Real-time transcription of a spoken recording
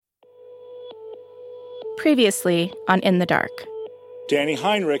Previously on In the Dark. Danny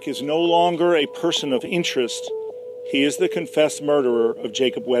Heinrich is no longer a person of interest. He is the confessed murderer of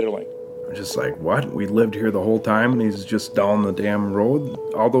Jacob Wetterling. I'm just like, what? We lived here the whole time and he's just down the damn road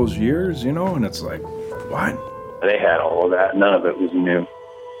all those years, you know? And it's like, what? They had all of that. None of it was new.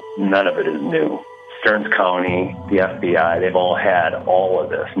 None of it is new. Stearns County, the FBI, they've all had all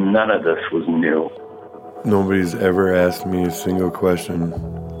of this. None of this was new. Nobody's ever asked me a single question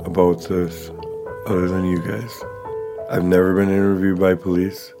about this other than you guys. I've never been interviewed by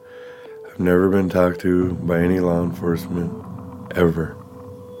police. I've never been talked to by any law enforcement, ever.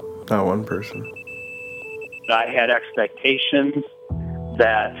 Not one person. I had expectations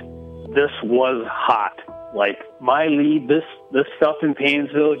that this was hot. Like, my lead, this stuff in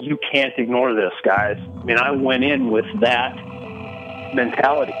Paynesville, you can't ignore this, guys. I mean, I went in with that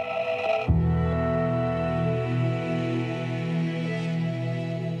mentality.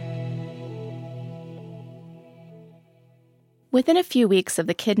 Within a few weeks of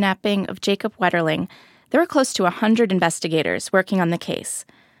the kidnapping of Jacob Wetterling, there were close to 100 investigators working on the case.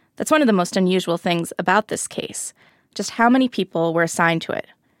 That's one of the most unusual things about this case, just how many people were assigned to it.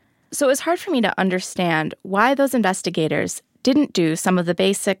 So it was hard for me to understand why those investigators didn't do some of the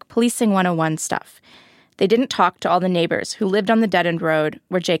basic Policing 101 stuff. They didn't talk to all the neighbors who lived on the dead-end road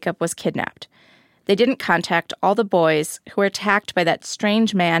where Jacob was kidnapped. They didn't contact all the boys who were attacked by that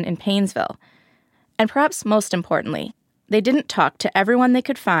strange man in Paynesville. And perhaps most importantly, they didn't talk to everyone they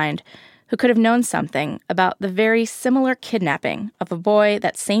could find who could have known something about the very similar kidnapping of a boy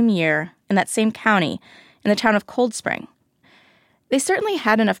that same year in that same county in the town of Cold Spring. They certainly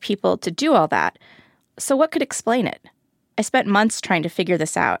had enough people to do all that, so what could explain it? I spent months trying to figure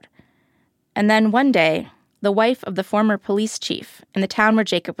this out. And then one day, the wife of the former police chief in the town where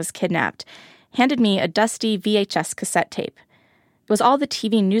Jacob was kidnapped handed me a dusty VHS cassette tape. It was all the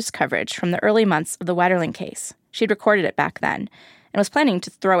TV news coverage from the early months of the Wetterling case. She'd recorded it back then and was planning to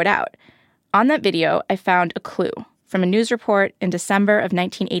throw it out. On that video, I found a clue from a news report in December of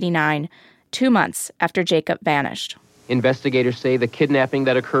 1989, 2 months after Jacob vanished. Investigators say the kidnapping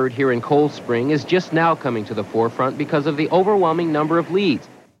that occurred here in Cold Spring is just now coming to the forefront because of the overwhelming number of leads.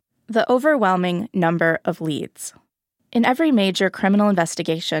 The overwhelming number of leads. In every major criminal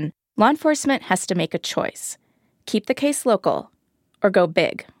investigation, law enforcement has to make a choice. Keep the case local or go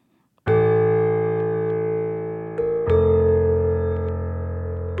big.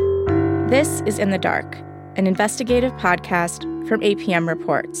 This is In the Dark, an investigative podcast from APM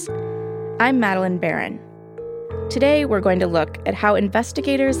Reports. I'm Madeline Barron. Today, we're going to look at how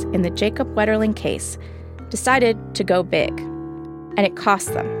investigators in the Jacob Wetterling case decided to go big, and it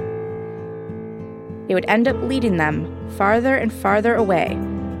cost them. It would end up leading them farther and farther away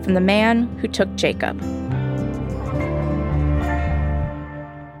from the man who took Jacob.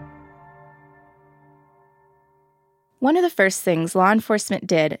 One of the first things law enforcement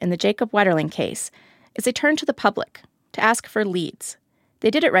did in the Jacob Wetterling case is they turned to the public to ask for leads.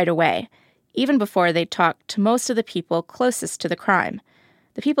 They did it right away, even before they talked to most of the people closest to the crime,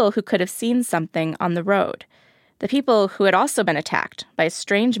 the people who could have seen something on the road, the people who had also been attacked by a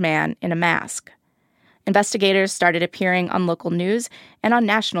strange man in a mask. Investigators started appearing on local news and on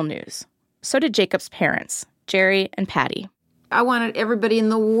national news. So did Jacob's parents, Jerry and Patty. I wanted everybody in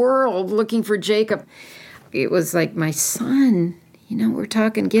the world looking for Jacob. It was like my son, we're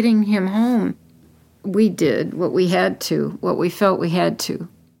talking getting him home. We did what we had to, what we felt we had to.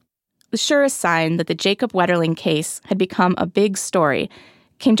 The surest sign that the Jacob Wetterling case had become a big story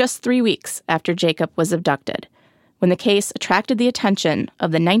came just 3 weeks after Jacob was abducted, when the case attracted the attention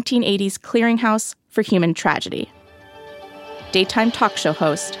of the 1980s Clearinghouse for Human Tragedy. Daytime talk show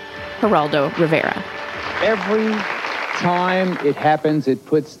host, Geraldo Rivera. Every time it happens, it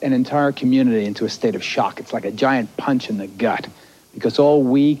puts an entire community into a state of shock. It's like a giant punch in the gut, because all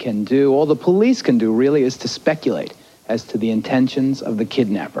we can do, all the police can do really, is to speculate as to the intentions of the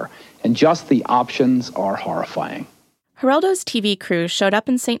kidnapper. And just the options are horrifying. Geraldo's TV crew showed up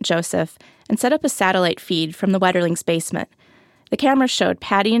in St. Joseph and set up a satellite feed from the Wetterling's basement. The camera showed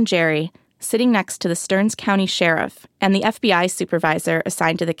Patty and Jerry sitting next to the Stearns County Sheriff and the FBI supervisor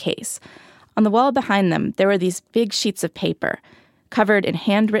assigned to the case. On the wall behind them, there were these big sheets of paper, covered in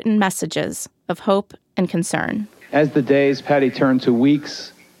handwritten messages of hope and concern. As the days, Patty, turn to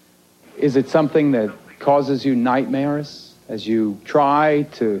weeks, is it something that causes you nightmares as you try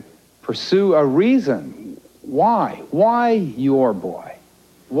to pursue a reason? Why? Why your boy?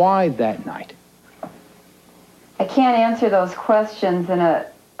 Why that night? I can't answer those questions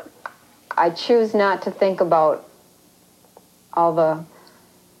I choose not to think about all the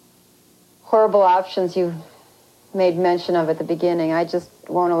horrible options you made mention of at the beginning. I just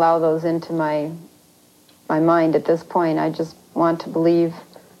won't allow those into my my mind at this point. I just want to believe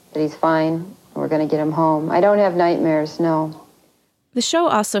that he's fine and we're going to get him home. I don't have nightmares, no. The show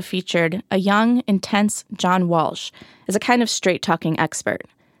also featured a young, intense John Walsh as a kind of straight-talking expert.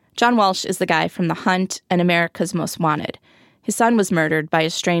 John Walsh is the guy from The Hunt and America's Most Wanted. His son was murdered by a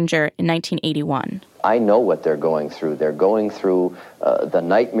stranger in 1981. I know what they're going through. They're going through the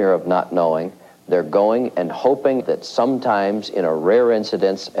nightmare of not knowing. They're going and hoping that sometimes in a rare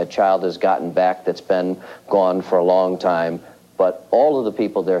incident, a child has gotten back that's been gone for a long time. But all of the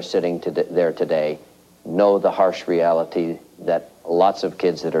people they're sitting there today know the harsh reality that lots of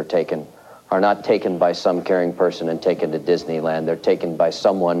kids that are taken are not taken by some caring person and taken to Disneyland. They're taken by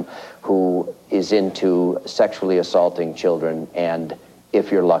someone who is into sexually assaulting children, and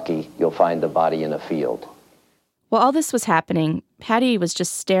if you're lucky, you'll find the body in a field. While all this was happening, Patty was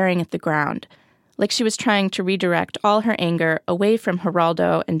just staring at the ground, like she was trying to redirect all her anger away from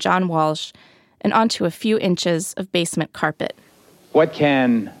Geraldo and John Walsh and onto a few inches of basement carpet. What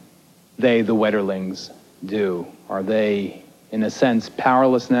can they, the Wetterlings, do? Are they, in a sense,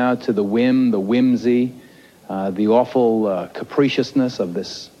 powerless now to the whim, the whimsy, the awful capriciousness of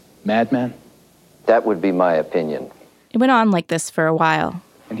this madman? That would be my opinion. It went on like this for a while.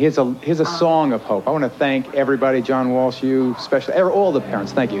 And here's a song of hope. I want to thank everybody, John Walsh, you, especially, all the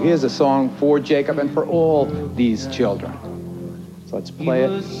parents, thank you. Here's a song for Jacob and for all these children. So let's play it.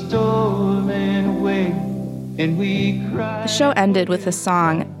 The show ended with a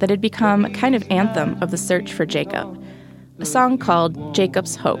song that had become a kind of anthem of the search for Jacob. A song called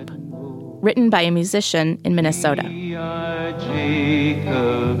Jacob's Hope, written by a musician in Minnesota. We are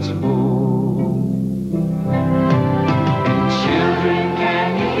Jacob's hope. Children,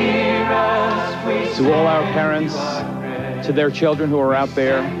 can you hear us? To all our parents, to their children who are out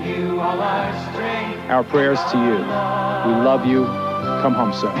there, our prayers to you. We love you. Come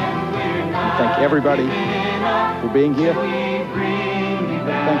home soon. And thank everybody for being here.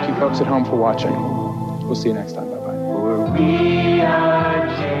 Thank you folks at home for watching. We'll see you next time. Bye-bye. We are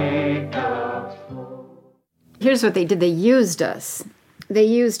Jacob's hope. Here's what they did. They used us. They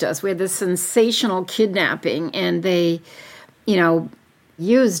used us. We had this sensational kidnapping, and they,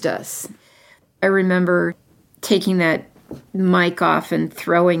 used us. I remember taking that mic off and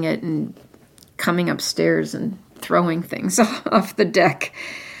throwing it and coming upstairs and throwing things off the deck.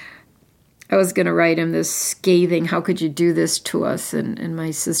 I was going to write him this scathing, how could you do this to us? And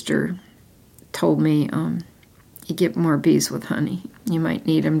my sister told me, you get more bees with honey. You might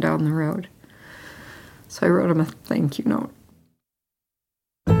need them down the road. So I wrote him a thank you note.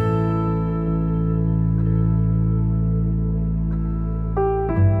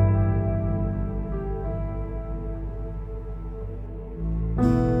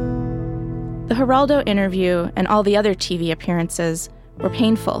 The Geraldo interview and all the other TV appearances were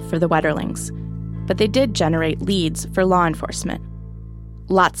painful for the Wetterlings, but they did generate leads for law enforcement.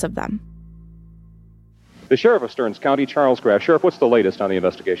 Lots of them. The Sheriff of Stearns County, Charles Graff. Sheriff, what's the latest on the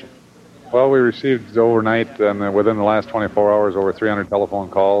investigation? Well, we received overnight and within the last 24 hours over 300 telephone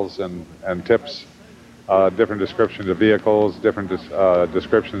calls and tips, different descriptions of vehicles, different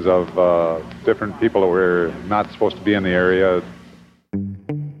descriptions of different people that were not supposed to be in the area.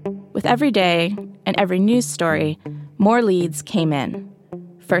 With every day and every news story, more leads came in.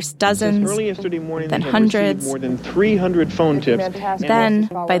 First dozens, early yesterday morning, then hundreds, more than 300 phone tips. Then,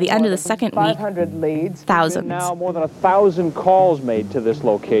 by the end of the second week, thousands. Now more than 1,000 calls made to this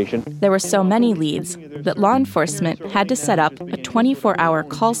location. There were so many leads that law enforcement had to set up a 24-hour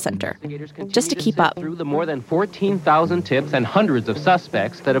call center just to keep up. Through the more than 14,000 tips and hundreds of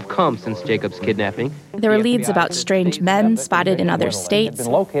suspects that have come since Jacob's kidnapping. There were leads about strange men spotted in other states.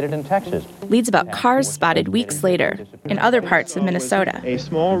 Been located in Texas. Leads about cars spotted weeks later in other parts of Minnesota. A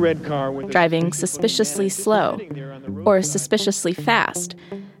small red car with driving suspiciously slow or suspiciously fast.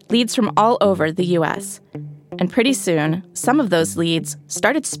 Leads from all over the U.S. And pretty soon, some of those leads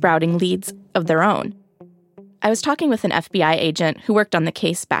started sprouting leads of their own. I was talking with an FBI agent who worked on the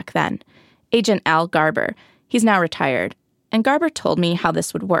case back then, Agent Al Garber. He's now retired. And Garber told me how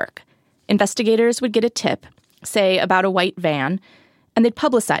this would work. Investigators would get a tip, say about a white van, and they'd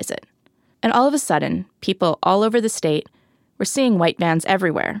publicize it. And all of a sudden, people all over the state were seeing white vans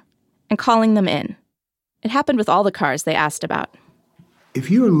everywhere and calling them in. It happened with all the cars they asked about. If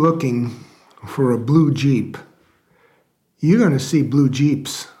you're looking for a blue Jeep, you're going to see blue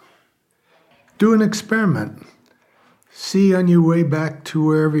Jeeps. Do an experiment. See on your way back to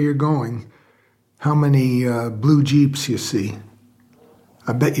wherever you're going how many blue Jeeps you see.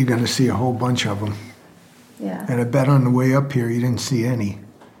 I bet you're going to see a whole bunch of them. Yeah. And I bet on the way up here you didn't see any.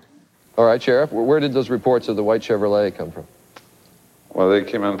 All right, Sheriff, where did those reports of the white Chevrolet come from? Well, they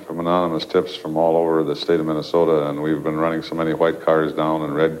came in from anonymous tips from all over the state of Minnesota, and we've been running so many white cars down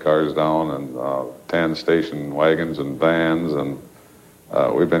and red cars down and tan station wagons and vans, and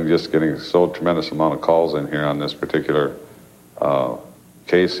we've been just getting so tremendous amount of calls in here on this particular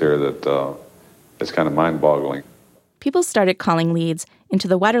case here that it's kind of mind-boggling. People started calling leads into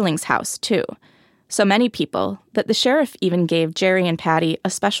the Wetterlings' house, too. So many people that the sheriff even gave Jerry and Patty a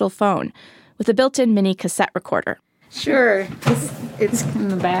special phone with a built-in mini cassette recorder. Sure, it's in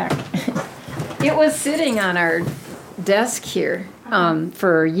the back. It was sitting on our desk here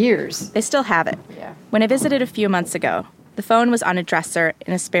for years. They still have it. Yeah. When I visited a few months ago, the phone was on a dresser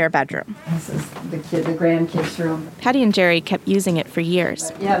in a spare bedroom. This is the grandkids' room. Patty and Jerry kept using it for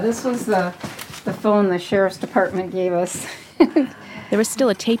years. Yeah, this was the phone the sheriff's department gave us. There was still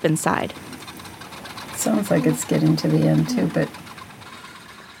a tape inside. Sounds like it's getting to the end, too, but...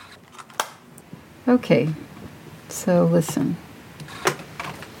 Okay, so listen.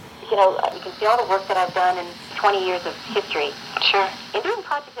 You know, you can see all the work that I've done in 20 years of history. Sure.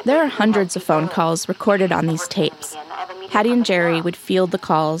 There are hundreds of phone calls recorded on these tapes. Patty and Jerry would field the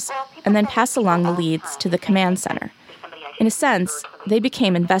calls and then pass along the leads to the command center. In a sense, they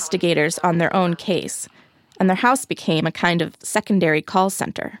became investigators on their own case, and their house became a kind of secondary call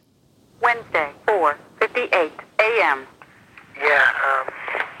center. Wednesday, 4:58 a.m. Yeah,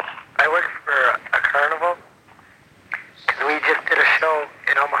 I work for a carnival. We just did a show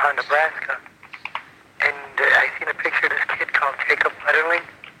in Omaha, Nebraska, and I seen a picture of this kid called Jacob Wetterling.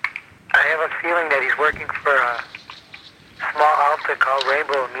 I have a feeling that he's working for a small outfit called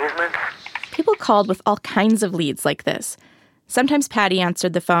Rainbow Amusements. People called with all kinds of leads like this. Sometimes Patty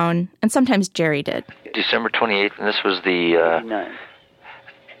answered the phone, and sometimes Jerry did. December 28th, and this was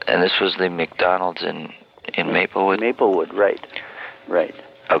the McDonald's in Maplewood? Maplewood, right.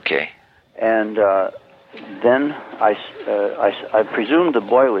 Okay. And then I presumed the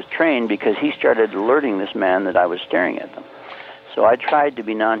boy was trained because he started alerting this man that I was staring at them. So I tried to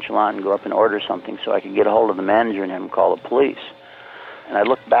be nonchalant and go up and order something so I could get a hold of the manager and have him call the police. And I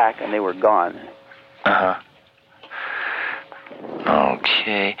looked back and they were gone. Uh-huh.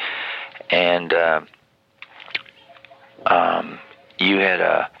 Okay. And you had,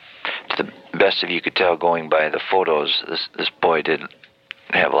 to the best of you could tell going by the photos, this boy did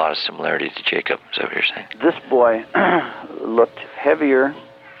have a lot of similarity to Jacob. Is that what you're saying? This boy looked heavier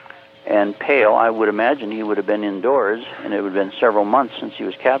and pale. I would imagine he would have been indoors, and it would have been several months since he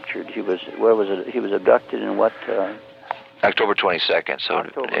was captured. He was abducted in what? October 22nd, so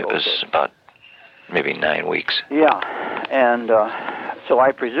it was about maybe 9 weeks. Yeah, and so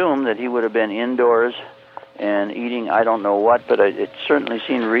I presume that he would have been indoors and eating I don't know what, but it certainly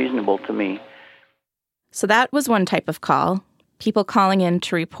seemed reasonable to me. So that was one type of call, people calling in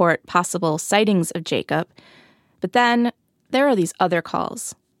to report possible sightings of Jacob. But then there are these other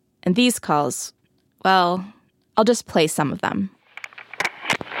calls. And these calls, well, I'll just play some of them.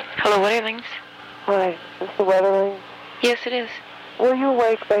 Hello, Wetterlings. Hi, is this the Wetterlings? Yes, it is. Were you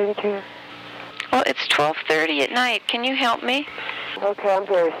awake by any chance? Well, it's 12:30 at night. Can you help me? Okay, I'm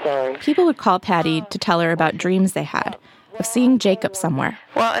very sorry. People would call Patty to tell her about dreams they had of seeing Jacob somewhere.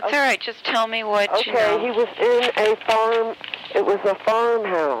 Well, it's all right. Just tell me what you know. Okay, he was in a farm. It was a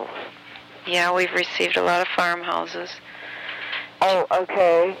farmhouse. Yeah, we've received a lot of farmhouses. Oh,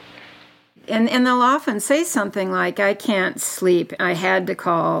 okay. And they'll often say something like, I can't sleep. I had to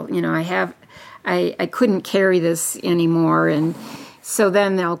call. You know, I couldn't carry this anymore. And so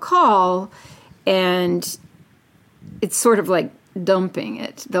then they'll call, and it's sort of like dumping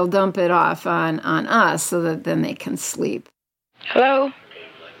it. They'll dump it off on us so that then they can sleep. Hello?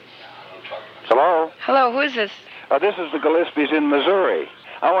 Hello? Hello, who is this? This is the Gillespies in Missouri.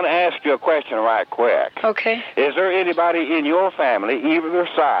 I want to ask you a question right quick. Okay. Is there anybody in your family, either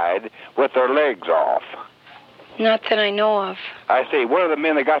side, with their legs off? Not that I know of. I see. One of the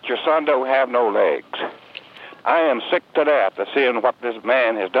men that got your son don't have no legs. I am sick to death of seeing what this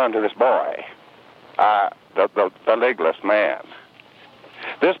man has done to this boy. The legless man.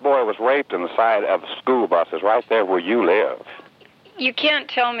 This boy was raped in the side of school buses right there where you live. You can't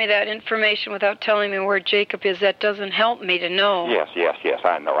tell me that information without telling me where Jacob is. That doesn't help me to know. Yes,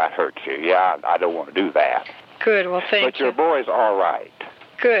 I know. That hurts you. Yeah, I don't want to do that. Good, well, thank you. But your boy's all right.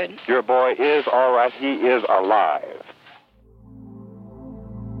 Good. Your boy is all right. He is alive.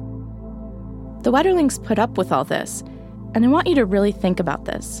 The Wetterlings put up with all this, and I want you to really think about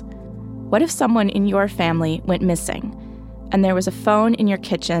this. What if someone in your family went missing, and there was a phone in your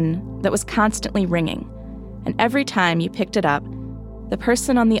kitchen that was constantly ringing, and every time you picked it up, the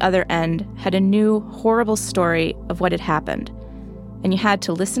person on the other end had a new, horrible story of what had happened, and you had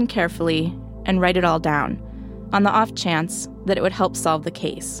to listen carefully and write it all down, on the off chance that it would help solve the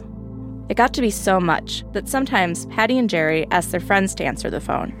case. It got to be so much that sometimes Patty and Jerry asked their friends to answer the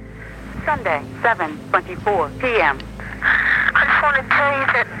phone. Sunday, 7:24 p.m. I just want to tell you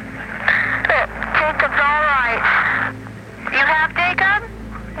that Jacob's all right. You have Jacob?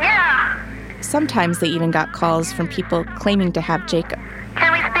 Yeah. Sometimes they even got calls from people claiming to have Jacob.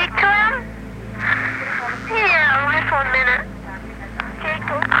 Can we speak to him? Yeah, just 1 minute.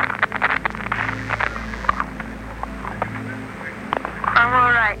 Jacob. I'm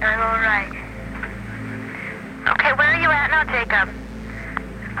all right. Okay, where are you at now, Jacob?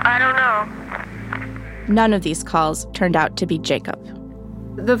 I don't know. None of these calls turned out to be Jacob.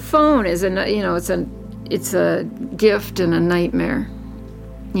 The phone is it's a gift and a nightmare.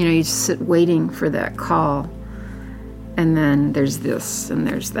 You just sit waiting for that call, and then there's this and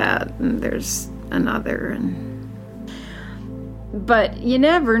there's that and there's another, but you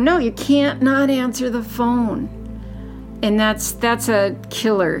never know. You can't not answer the phone, and that's a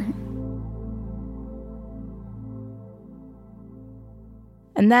killer.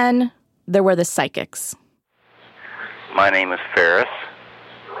 And then there were the psychics. My name is Ferris.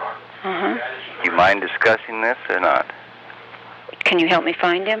 You mind discussing this or not? Can you help me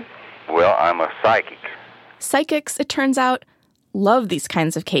find him? Well, I'm a psychic. Psychics, it turns out, love these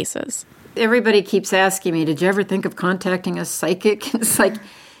kinds of cases. Everybody keeps asking me, did you ever think of contacting a psychic? It's like,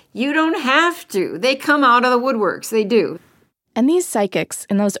 you don't have to. They come out of the woodworks. They do. And these psychics,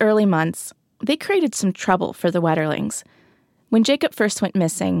 in those early months, they created some trouble for the Wetterlings. When Jacob first went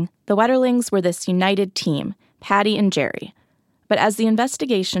missing, the Wetterlings were this united team, Patty and Jerry. But as the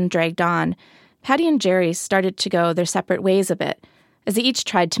investigation dragged on, Patty and Jerry started to go their separate ways a bit, as they each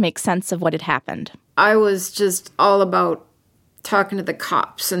tried to make sense of what had happened. I was just all about talking to the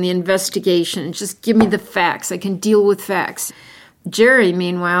cops and the investigation. Just give me the facts. I can deal with facts. Jerry,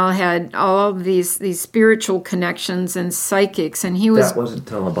 meanwhile, had all of these spiritual connections and psychics, and he was... That wasn't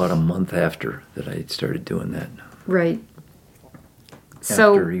until about a month after that I started doing that. Right.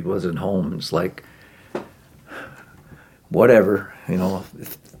 After he wasn't home, it's like, whatever,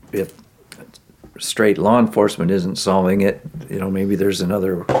 if straight law enforcement isn't solving it, maybe there's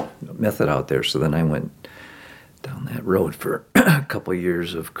another method out there. So then I went down that road for a couple of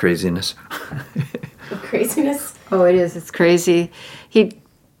years of craziness. Craziness? Oh, it is. It's crazy. He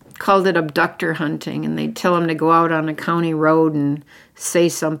called it abductor hunting, and they'd tell him to go out on a county road and say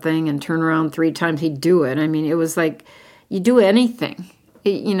something and turn around 3 times. He'd do it. I mean, it was like, you do anything,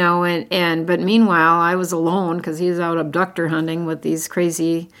 but meanwhile, I was alone because he was out abductor hunting with these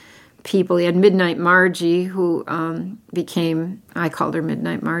crazy people. He had Midnight Margie, who I called her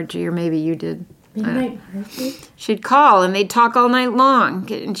Midnight Margie, or maybe you did. Midnight Margie? She'd call, and they'd talk all night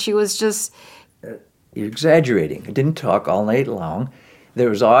long, and she was just... You're exaggerating. I didn't talk all night long. There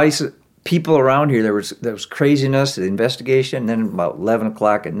was always people around here. There was craziness, the investigation, and then about 11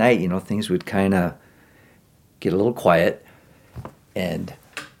 o'clock at night, things would kind of get a little quiet, and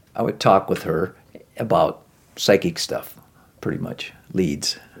I would talk with her about psychic stuff, pretty much,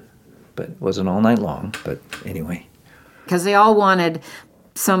 leads. But it wasn't all night long, but anyway. Because they all wanted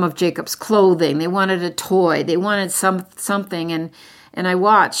some of Jacob's clothing. They wanted a toy. They wanted something, and I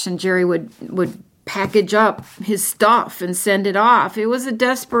watched, and Jerry would package up his stuff and send it off. It was a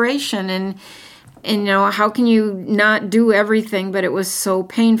desperation, and how can you not do everything? But it was so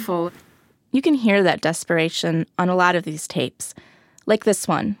painful. You can hear that desperation on a lot of these tapes, like this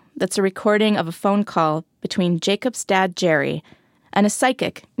one, that's a recording of a phone call between Jacob's dad, Jerry, and a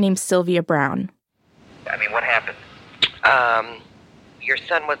psychic named Sylvia Brown. I mean, what happened? Your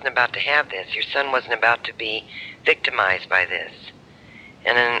son wasn't about to have this. Your son wasn't about to be victimized by this.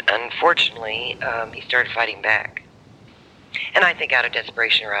 And then, unfortunately, he started fighting back. And I think out of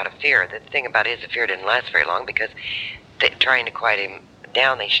desperation or out of fear. The thing about it is the fear didn't last very long because trying to quiet him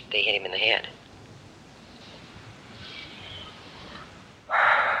down, they hit him in the head.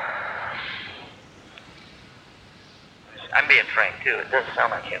 I'm being frank, too. It doesn't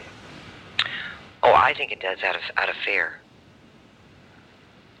sound like him. Oh, I think it does out of fear.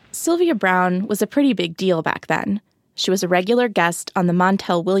 Sylvia Brown was a pretty big deal back then. She was a regular guest on the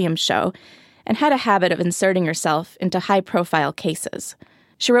Montel Williams show and had a habit of inserting herself into high-profile cases.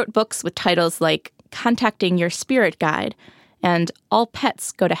 She wrote books with titles like Contacting Your Spirit Guide and All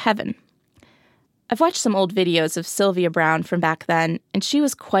Pets Go to Heaven. I've watched some old videos of Sylvia Brown from back then, and she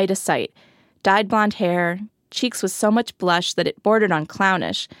was quite a sight. Dyed blonde hair, cheeks with so much blush that it bordered on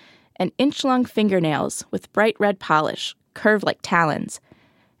clownish, and inch-long fingernails with bright red polish, curved like talons.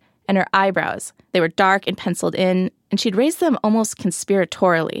 And her eyebrows, they were dark and penciled in, and she'd raise them almost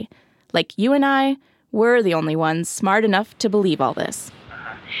conspiratorially, like you and I were the only ones smart enough to believe all this.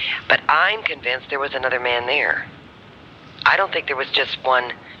 But I'm convinced there was another man there. I don't think there was just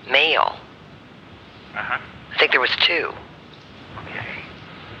one male. Uh-huh. I think there was two. Okay.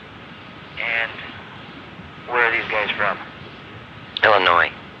 And where are these guys from?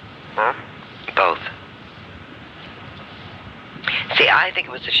 Illinois. Both? Both. See, I think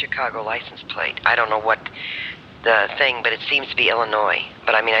it was a Chicago license plate. I don't know what the thing, but it seems to be Illinois.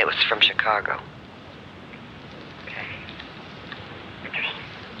 But I mean, it was from Chicago. Okay. Interesting.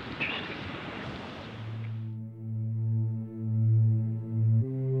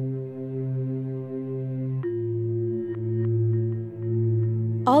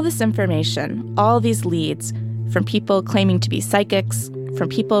 All this information, all these leads, from people claiming to be psychics, from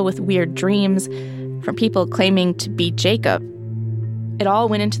people with weird dreams, from people claiming to be Jacob, it all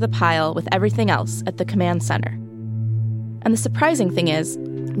went into the pile with everything else at the command center. And the surprising thing is,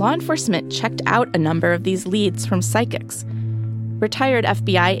 law enforcement checked out a number of these leads from psychics. Retired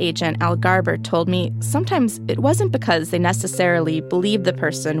FBI agent Al Garber told me sometimes it wasn't because they necessarily believed the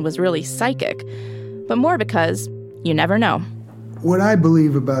person was really psychic, but more because you never know. What I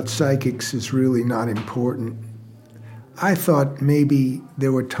believe about psychics is really not important. I thought maybe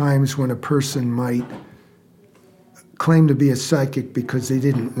there were times when a person might claim to be a psychic because they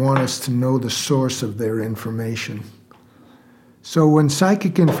didn't want us to know the source of their information. So when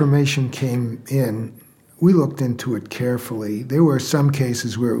psychic information came in, we looked into it carefully. There were some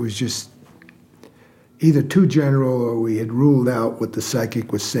cases where it was just either too general or we had ruled out what the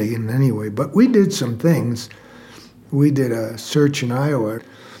psychic was saying anyway. But we did some things. We did a search in Iowa,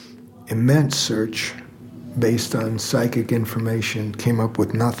 immense search based on psychic information, came up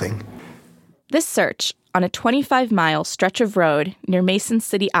with nothing. This search on a 25-mile stretch of road near Mason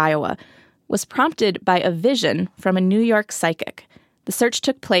City, Iowa, was prompted by a vision from a New York psychic. The search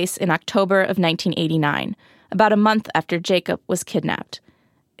took place in October of 1989, about a month after Jacob was kidnapped.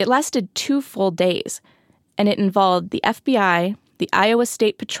 It lasted 2 full days, and it involved the FBI, the Iowa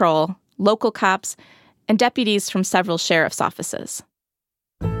State Patrol, local cops, and deputies from several sheriff's offices.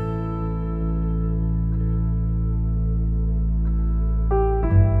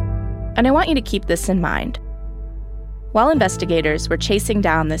 And I want you to keep this in mind. While investigators were chasing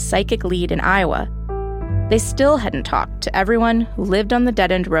down this psychic lead in Iowa, they still hadn't talked to everyone who lived on the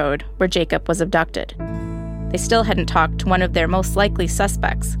dead-end road where Jacob was abducted. They still hadn't talked to one of their most likely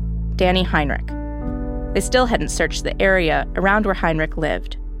suspects, Danny Heinrich. They still hadn't searched the area around where Heinrich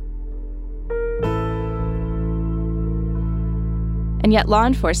lived. And yet law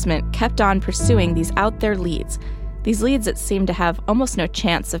enforcement kept on pursuing these out-there leads, these leads that seemed to have almost no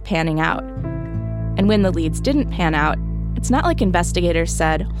chance of panning out. And when the leads didn't pan out, it's not like investigators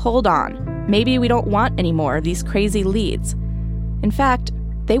said, hold on, maybe we don't want any more of these crazy leads. In fact,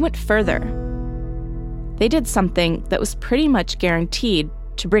 they went further. They did something that was pretty much guaranteed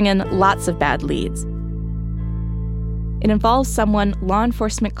to bring in lots of bad leads. It involves someone law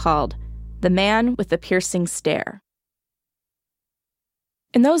enforcement called the man with the piercing stare.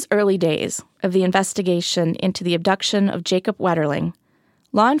 In those early days of the investigation into the abduction of Jacob Wetterling,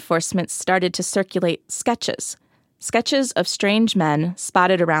 law enforcement started to circulate sketches of strange men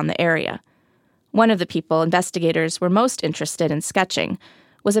spotted around the area. One of the people investigators were most interested in sketching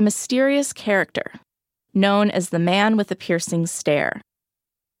was a mysterious character known as the man with the piercing stare.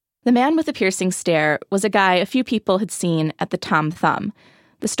 The man with the piercing stare was a guy a few people had seen at the Tom Thumb,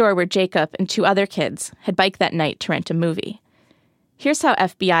 the store where Jacob and 2 other kids had biked that night to rent a movie. Here's how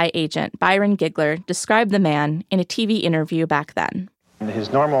FBI agent Byron Gigler described the man in a TV interview back then.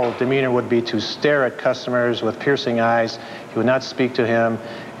 His normal demeanor would be to stare at customers with piercing eyes. He would not speak to him.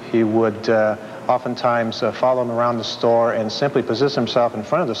 He would oftentimes follow him around the store and simply position himself in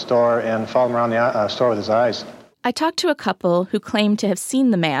front of the store and follow him around the store with his eyes. I talked to a couple who claimed to have seen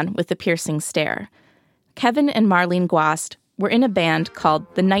the man with the piercing stare. Kevin and Marlene Guast were in a band called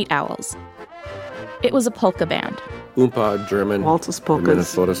the Night Owls. It was a polka band. Oompa, German, waltzes, polkas,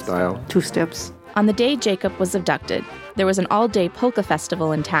 Minnesota style. 2-steps. On the day Jacob was abducted, there was an all-day polka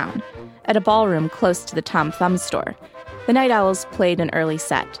festival in town, at a ballroom close to the Tom Thumb store. The Night Owls played an early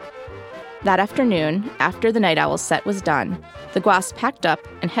set. That afternoon, after the Night Owls set was done, the Guasts packed up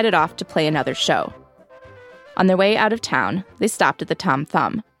and headed off to play another show. On their way out of town, they stopped at the Tom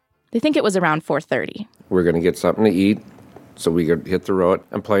Thumb. They think it was around 4:30. We're going to get something to eat so we could hit the road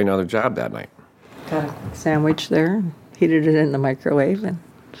and play another job that night. Got a sandwich there, heated it in the microwave,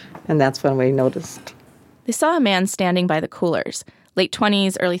 and that's when we noticed. They saw a man standing by the coolers, late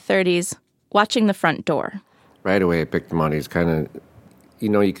 20s, early 30s, watching the front door. Right away I picked him out. He's kind of,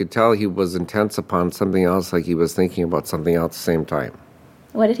 you could tell he was intense upon something else, like he was thinking about something else at the same time.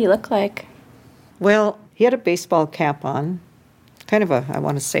 What did he look like? Well, he had a baseball cap on, kind of I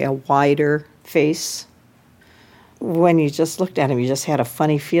want to say, a wider face. When you just looked at him, you just had a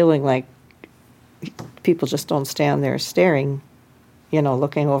funny feeling like people just don't stand there staring,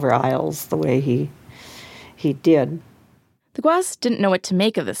 looking over aisles the way he did. The Guas didn't know what to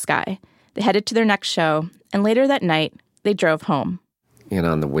make of this guy. They headed to their next show, and later that night, they drove home. And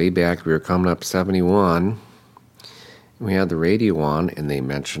on the way back, we were coming up 71. We had the radio on, and they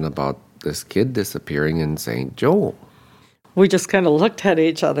mentioned about this kid disappearing in St. Joe. We just kind of looked at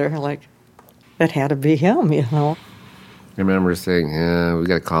each other like, that had to be him, I remember saying, yeah, we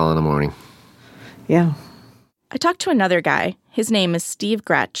got a call in the morning. Yeah. I talked to another guy. His name is Steve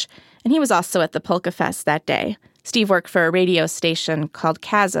Gretsch, and he was also at the Polka Fest that day. Steve worked for a radio station called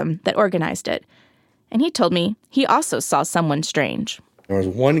Chasm that organized it. And he told me he also saw someone strange. There was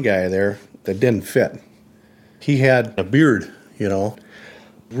one guy there that didn't fit. He had a beard,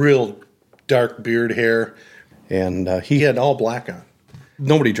 real dark beard hair, and he had all black on.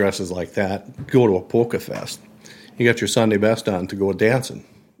 Nobody dresses like that. Go to a polka fest. You got your Sunday best on to go dancing.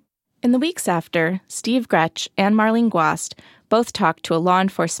 In the weeks after, Steve Gretsch and Marlene Guast both talked to a law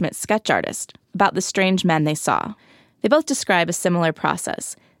enforcement sketch artist about the strange men they saw. They both describe a similar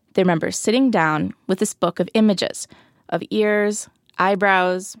process. They remember sitting down with this book of images of ears,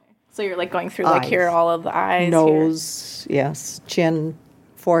 eyebrows. So you're like going through eyes. Here all of the eyes. Nose, here. Yes, chin,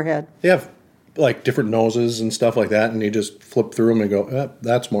 forehead. They have like different noses and stuff like that, and you just flip through them and go,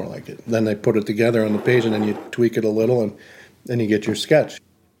 that's more like it. Then they put it together on the page, and then you tweak it a little, and then you get your sketch.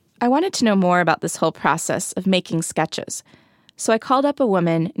 I wanted to know more about this whole process of making sketches. So I called up a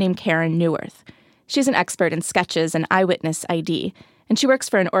woman named Karen Neuwirth. She's an expert in sketches and eyewitness ID, and she works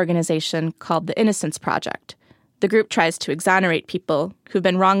for an organization called the Innocence Project. The group tries to exonerate people who've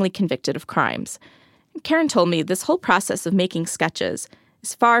been wrongly convicted of crimes. Karen told me this whole process of making sketches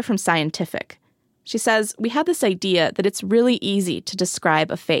is far from scientific. She says, we have this idea that it's really easy to describe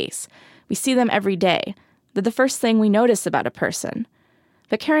a face. We see them every day. They're the first thing we notice about a person.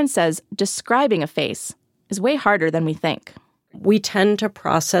 But Karen says describing a face is way harder than we think. We tend to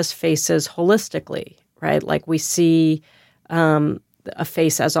process faces holistically, right? Like we see a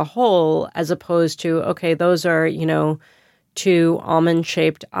face as a whole, as opposed to, okay, those are, two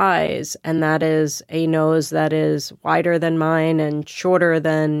almond-shaped eyes, and that is a nose that is wider than mine and shorter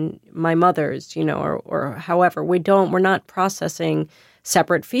than my mother's, or however. We're not processing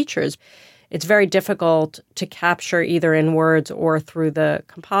separate features. It's very difficult to capture either in words or through the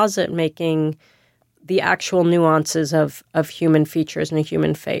composite making the actual nuances of human features and a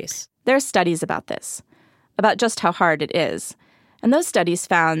human face. There are studies about this, about just how hard it is. And those studies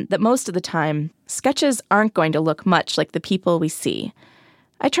found that most of the time, sketches aren't going to look much like the people we see.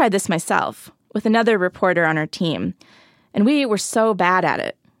 I tried this myself with another reporter on our team, and we were so bad at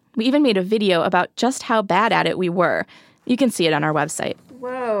it. We even made a video about just how bad at it we were. You can see it on our website. Whoa.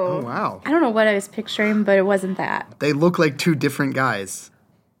 Oh, wow. I don't know what I was picturing, but it wasn't that. They look like two different guys.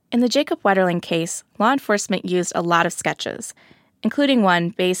 In the Jacob Wetterling case, law enforcement used a lot of sketches, including one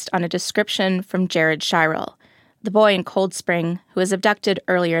based on a description from Jared Shirel, the boy in Cold Spring who was abducted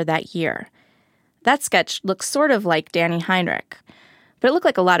earlier that year. That sketch looks sort of like Danny Heinrich, but it looked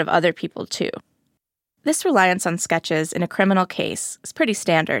like a lot of other people too. This reliance on sketches in a criminal case is pretty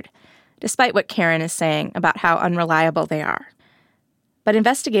standard, despite what Karen is saying about how unreliable they are. But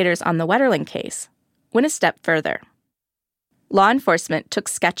investigators on the Wetterling case went a step further. Law enforcement took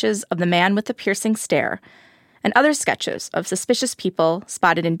sketches of the man with the piercing stare and other sketches of suspicious people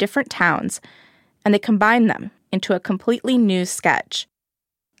spotted in different towns, and they combined them into a completely new sketch.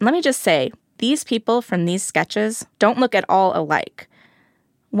 And let me just say, these people from these sketches don't look at all alike.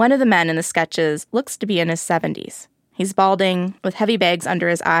 One of the men in the sketches looks to be in his 70s. He's balding, with heavy bags under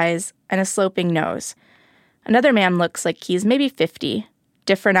his eyes and a sloping nose. Another man looks like he's maybe 50.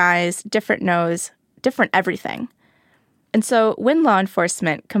 Different eyes, different nose, different everything. And so when law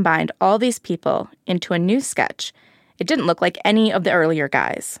enforcement combined all these people into a new sketch, it didn't look like any of the earlier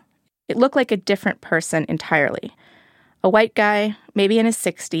guys. It looked like a different person entirely. A white guy, maybe in his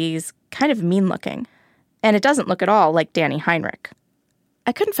 60s, kind of mean-looking. And it doesn't look at all like Danny Heinrich.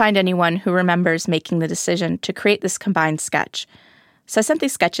 I couldn't find anyone who remembers making the decision to create this combined sketch. So I sent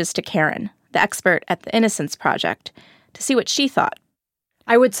these sketches to Karen, the expert at the Innocence Project, to see what she thought.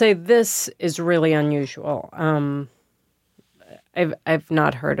 I would say this is really unusual. I've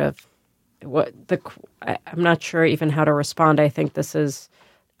not heard of I'm not sure even how to respond. I think this is,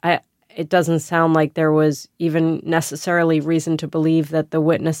 it doesn't sound like there was even necessarily reason to believe that the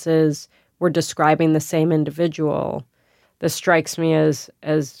witnesses were describing the same individual. This strikes me as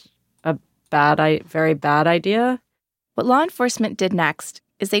a very bad idea. What law enforcement did next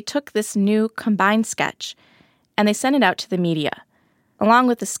is they took this new combined sketch and they sent it out to the media. along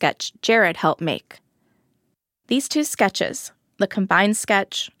with the sketch Jared helped make. These two sketches, the combined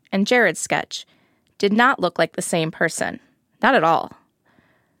sketch and Jared's sketch, did not look like the same person. Not at all.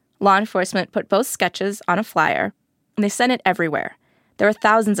 Law enforcement put both sketches on a flyer, and they sent it everywhere. There were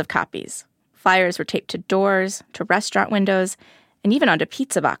thousands of copies. Flyers were taped to doors, to restaurant windows, and even onto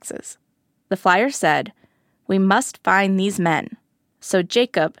pizza boxes. The flyer said, "We must find these men so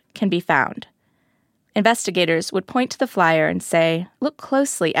Jacob can be found." Investigators would point to the flyer and say, "Look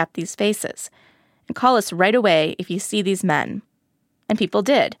closely at these faces, and call us right away if you see these men." And people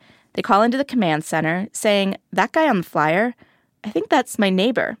did. They call into the command center saying, "That guy on the flyer, I think that's my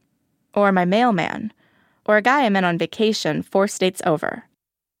neighbor, or my mailman, or a guy I met on vacation 4 states over."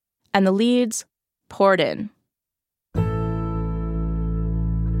 And the leads poured in.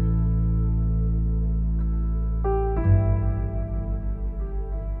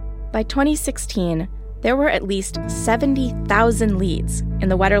 By 2016, there were at least 70,000 leads in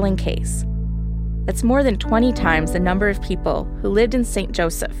the Wetterling case. That's more than 20 times the number of people who lived in St.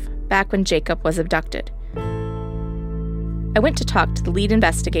 Joseph back when Jacob was abducted. I went to talk to the lead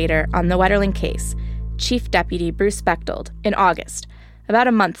investigator on the Wetterling case, Chief Deputy Bruce Bechtold, in August, about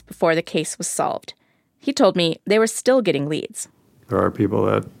a month before the case was solved. He told me they were still getting leads. There are people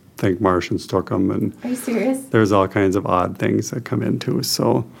that think Martians took them, and Are you serious? There's all kinds of odd things that come into.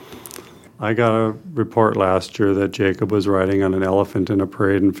 So I got a report last year that Jacob was riding on an elephant in a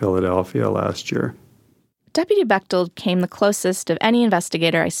parade in Philadelphia last year. Deputy Bechtold came the closest of any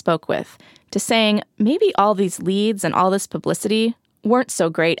investigator I spoke with to saying maybe all these leads and all this publicity weren't so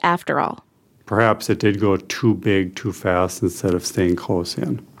great after all. Perhaps it did go too big too fast instead of staying close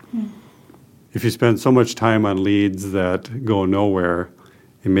in. If you spend so much time on leads that go nowhere,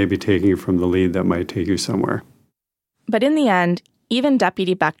 it may be taking you from the lead that might take you somewhere. But in the end, even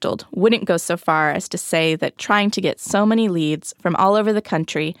Deputy Bechtold wouldn't go so far as to say that trying to get so many leads from all over the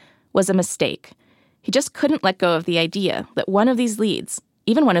country was a mistake. He just couldn't let go of the idea that one of these leads,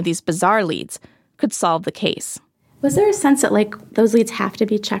 even one of these bizarre leads, could solve the case. Was there a sense that, like, those leads have to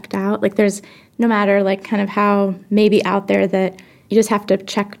be checked out? Like, there's no matter, like, kind of how maybe out there that you just have to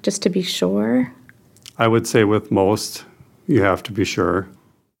check just to be sure? I would say with most, you have to be sure.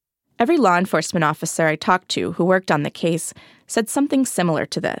 Every law enforcement officer I talked to who worked on the case said something similar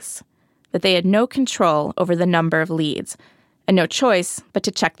to this, that they had no control over the number of leads, and no choice but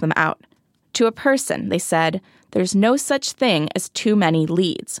to check them out. To a person, they said, there's no such thing as too many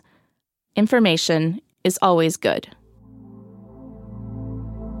leads. Information is always good.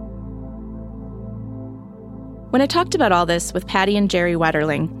 When I talked about all this with Patty and Jerry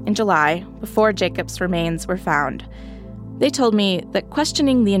Wetterling in July, before Jacob's remains were found, they told me that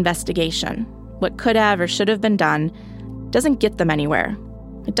questioning the investigation, what could have or should have been done, doesn't get them anywhere.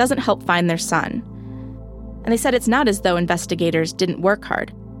 It doesn't help find their son. And they said it's not as though investigators didn't work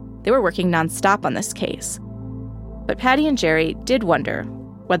hard. They were working nonstop on this case. But Patty and Jerry did wonder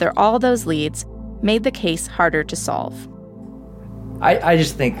whether all those leads made the case harder to solve. I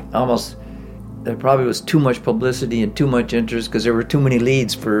just think almost there probably was too much publicity and too much interest because there were too many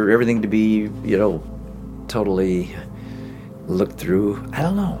leads for everything to be, totally looked through. I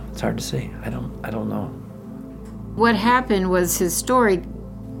don't know. It's hard to say. I don't know. What happened was his story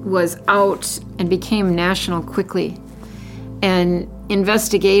was out and became national quickly. And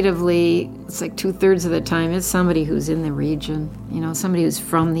investigatively, it's like 2/3 of the time, it's somebody who's in the region, somebody who's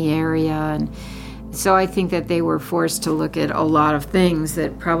from the area. And so I think that they were forced to look at a lot of things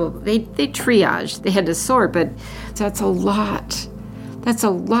that probably, they triaged, they had to sort, but that's a lot. That's a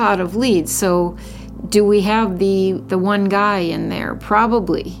lot of leads. So do we have the one guy in there?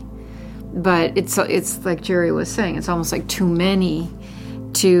 Probably. But it's like Jerry was saying, it's almost like too many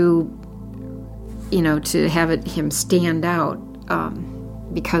to have him stand out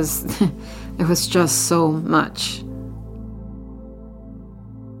because there was just so much.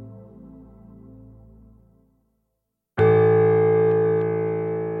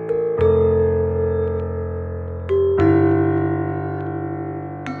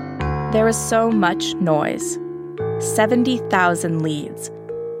 There was so much noise. 70,000 leads.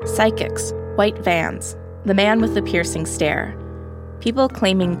 Psychics, white vans, the man with the piercing stare, people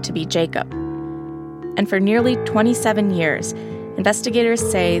claiming to be Jacob. And for nearly 27 years, investigators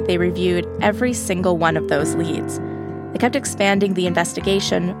say they reviewed every single one of those leads. They kept expanding the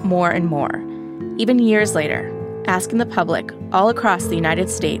investigation more and more, even years later, asking the public all across the United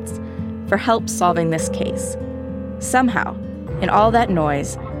States for help solving this case. Somehow, in all that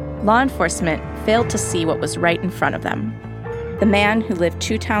noise, law enforcement failed to see what was right in front of them. The man who lived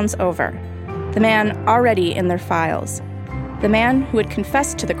 2 towns over, the man already in their files, the man who had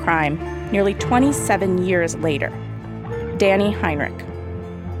confessed to the crime nearly 27 years later, Danny Heinrich.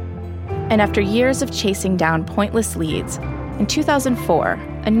 And after years of chasing down pointless leads, in 2004,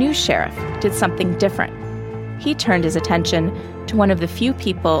 a new sheriff did something different. He turned his attention to one of the few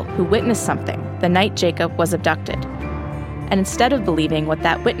people who witnessed something the night Jacob was abducted. And instead of believing what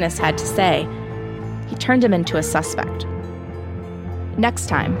that witness had to say, he turned him into a suspect. Next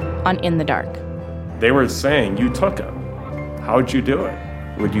time on In the Dark. They were saying, you took him. How'd you do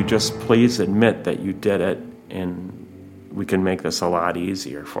it? Would you just please admit that you did it, and we can make this a lot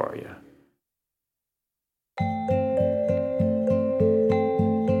easier for you?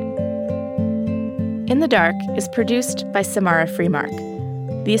 In the Dark is produced by Samara Freemark.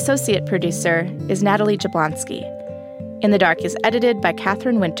 The associate producer is Natalie Jablonski. In the Dark is edited by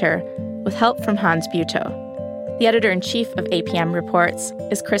Catherine Winter with help from Hans Buetow. The editor-in-chief of APM Reports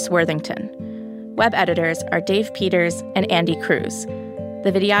is Chris Worthington. Web editors are Dave Peters and Andy Cruz.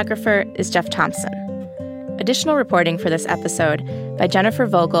 The videographer is Jeff Thompson. Additional reporting for this episode by Jennifer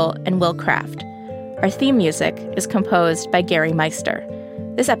Vogel and Will Kraft. Our theme music is composed by Gary Meister.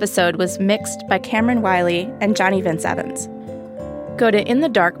 This episode was mixed by Cameron Wiley and Johnny Vince Evans. Go to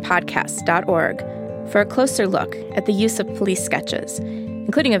inthedarkpodcast.org for a closer look at the use of police sketches,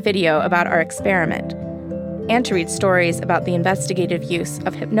 including a video about our experiment, and to read stories about the investigative use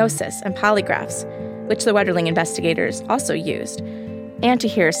of hypnosis and polygraphs, which the Wetterling investigators also used, and to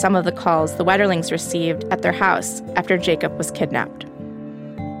hear some of the calls the Wetterlings received at their house after Jacob was kidnapped.